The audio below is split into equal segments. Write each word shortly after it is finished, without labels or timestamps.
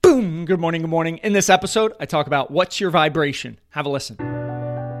Good morning, good morning. In this episode, I talk about what's your vibration. Have a listen.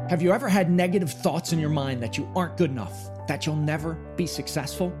 Have you ever had negative thoughts in your mind that you aren't good enough, that you'll never be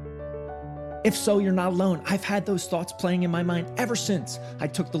successful? If so, you're not alone. I've had those thoughts playing in my mind ever since I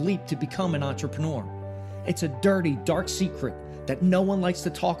took the leap to become an entrepreneur. It's a dirty, dark secret that no one likes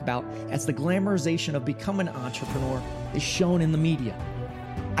to talk about, as the glamorization of becoming an entrepreneur is shown in the media.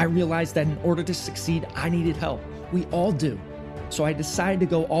 I realized that in order to succeed, I needed help. We all do. So I decided to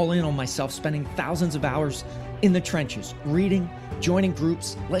go all in on myself, spending thousands of hours in the trenches, reading, joining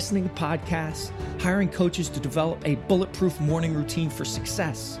groups, listening to podcasts, hiring coaches to develop a bulletproof morning routine for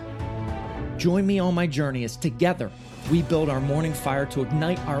success. Join me on my journey as together we build our morning fire to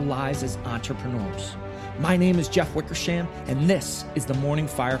ignite our lives as entrepreneurs. My name is Jeff Wickersham, and this is the Morning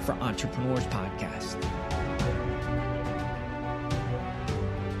Fire for Entrepreneurs podcast.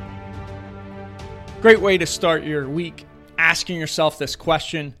 Great way to start your week, asking yourself this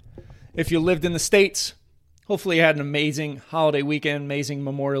question. If you lived in the States, hopefully you had an amazing holiday weekend, amazing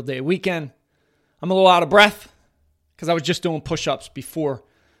Memorial Day weekend. I'm a little out of breath because I was just doing push-ups before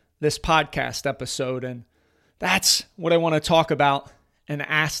this podcast episode, and that's what I want to talk about and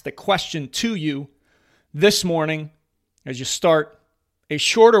ask the question to you this morning as you start a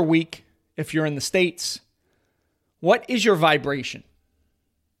shorter week if you're in the States. What is your vibration?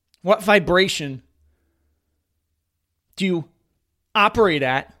 What vibration do you operate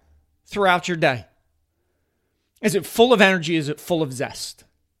at throughout your day? Is it full of energy? Is it full of zest?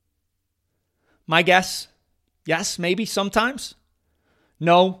 My guess, yes, maybe sometimes.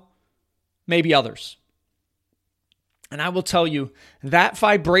 No, maybe others. And I will tell you that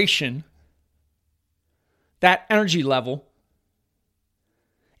vibration, that energy level,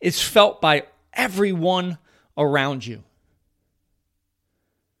 is felt by everyone around you.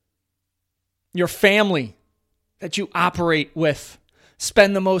 Your family that you operate with,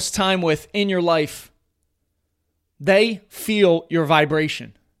 spend the most time with in your life, they feel your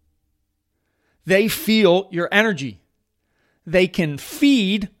vibration. They feel your energy. They can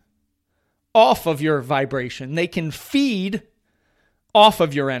feed off of your vibration. They can feed off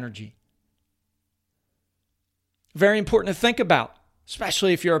of your energy. Very important to think about,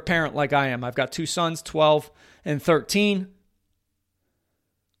 especially if you're a parent like I am. I've got two sons, 12 and 13.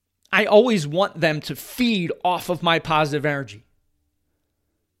 I always want them to feed off of my positive energy.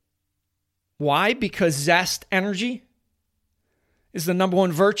 Why? Because zest, energy, is the number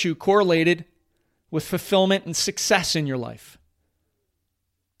one virtue correlated with fulfillment and success in your life.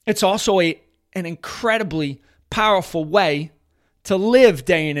 It's also an incredibly powerful way to live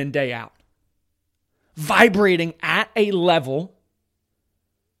day in and day out. Vibrating at a level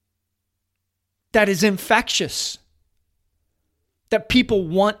that is infectious, that people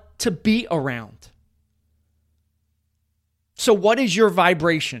want to be around. So what is your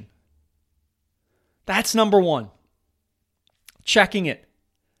vibration? That's number one. Checking it.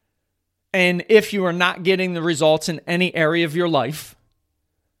 And if you are not getting the results in any area of your life,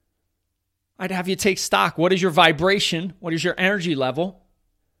 I'd have you take stock. What is your vibration? What is your energy level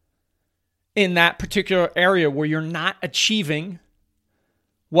in that particular area where you're not achieving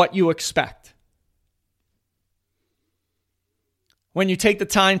what you expect? When you take the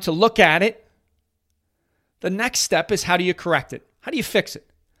time to look at it, the next step is, how do you correct it? How do you fix it?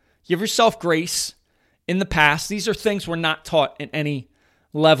 Give yourself grace. In the past, these are things we're not taught in any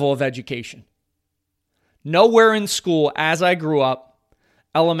level of education. Nowhere in school, as I grew up,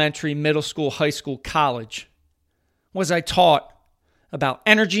 elementary, middle school, high school, college, was I taught about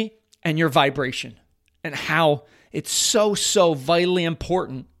energy and your vibration and how it's so vitally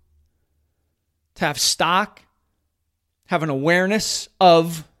important to have stock, have an awareness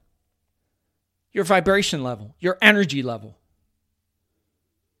of your vibration level, your energy level.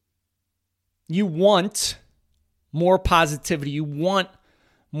 You want more positivity. You want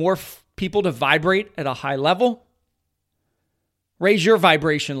more people to vibrate at a high level. Raise your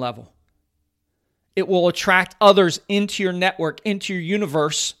vibration level. It will attract others into your network, into your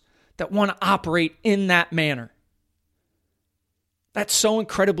universe that want to operate in that manner. That's so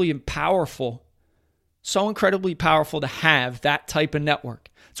incredibly powerful. So incredibly powerful to have that type of network.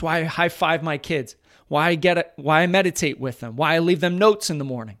 That's why I high five my kids. Why I meditate with them. Why I leave them notes in the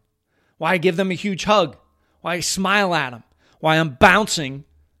morning. Why I give them a huge hug. Why I smile at them. Why I'm bouncing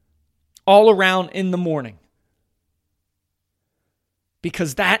all around in the morning.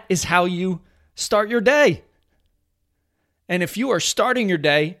 Because that is how you start your day. And if you are starting your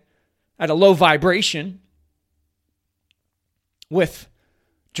day at a low vibration with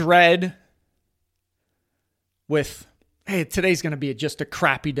dread, with, hey, today's going to be just a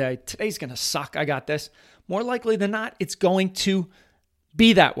crappy day. Today's going to suck. I got this. More likely than not, it's going to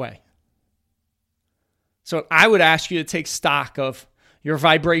Be that way. So I would ask you to take stock of your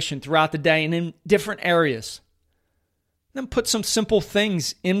vibration throughout the day and in different areas. Then put some simple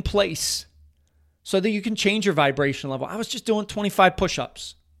things in place so that you can change your vibration level. I was just doing 25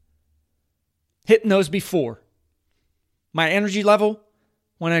 push-ups, hitting those before. My energy level,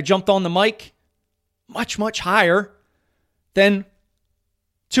 when I jumped on the mic, much, much higher than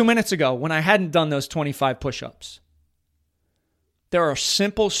 2 minutes ago when I hadn't done those 25 push-ups. There are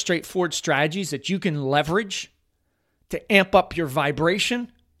simple, straightforward strategies that you can leverage to amp up your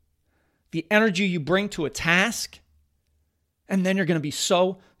vibration, the energy you bring to a task, and then you're going to be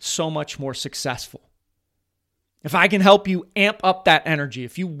so much more successful. If I can help you amp up that energy,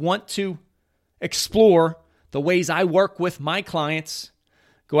 if you want to explore the ways I work with my clients,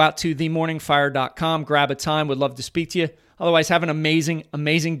 go out to themorningfire.com, grab a time, would love to speak to you. Otherwise, have an amazing,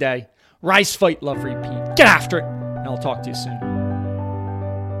 amazing day. Rise, fight, love, repeat. Get after it, and I'll talk to you soon.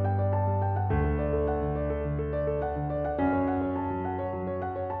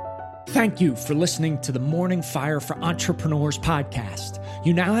 Thank you for listening to the Morning Fire for Entrepreneurs podcast.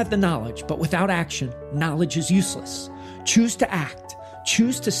 You now have the knowledge, but without action, knowledge is useless. Choose to act.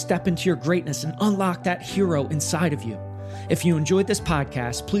 Choose to step into your greatness and unlock that hero inside of you. If you enjoyed this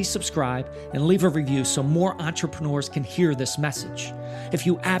podcast, please subscribe and leave a review so more entrepreneurs can hear this message. If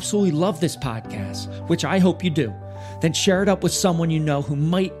you absolutely love this podcast, which I hope you do, then share it up with someone you know who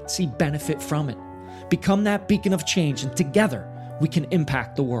might see benefit from it. Become that beacon of change, and together we can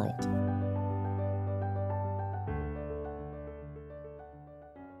impact the world.